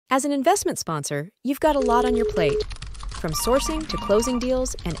As an investment sponsor, you've got a lot on your plate. From sourcing to closing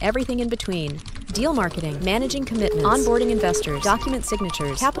deals and everything in between. Deal marketing, managing commitments, onboarding investors, document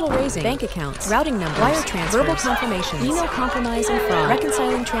signatures, capital raising, bank accounts, routing numbers, wire transfers, verbal confirmations, email compromise and fraud,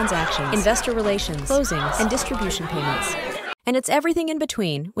 reconciling transactions, investor relations, closings, and distribution payments. And it's everything in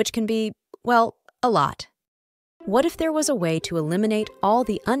between, which can be, well, a lot. What if there was a way to eliminate all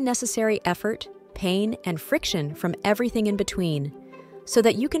the unnecessary effort, pain, and friction from everything in between, so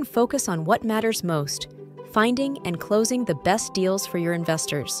that you can focus on what matters most, finding and closing the best deals for your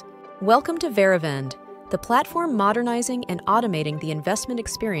investors? Welcome to Verivend, the platform modernizing and automating the investment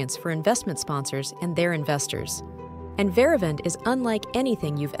experience for investment sponsors and their investors. And Verivend is unlike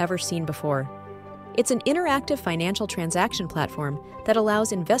anything you've ever seen before. It's an interactive financial transaction platform that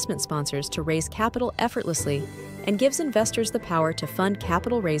allows investment sponsors to raise capital effortlessly and gives investors the power to fund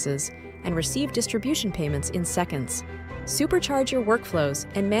capital raises and receive distribution payments in seconds. Supercharge your workflows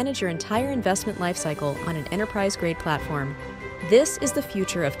and manage your entire investment lifecycle on an enterprise-grade platform. This is the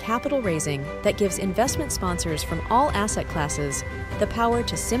future of capital raising that gives investment sponsors from all asset classes the power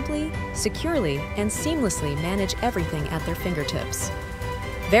to simply, securely, and seamlessly manage everything at their fingertips.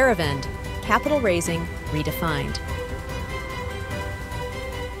 Verivend, capital raising redefined.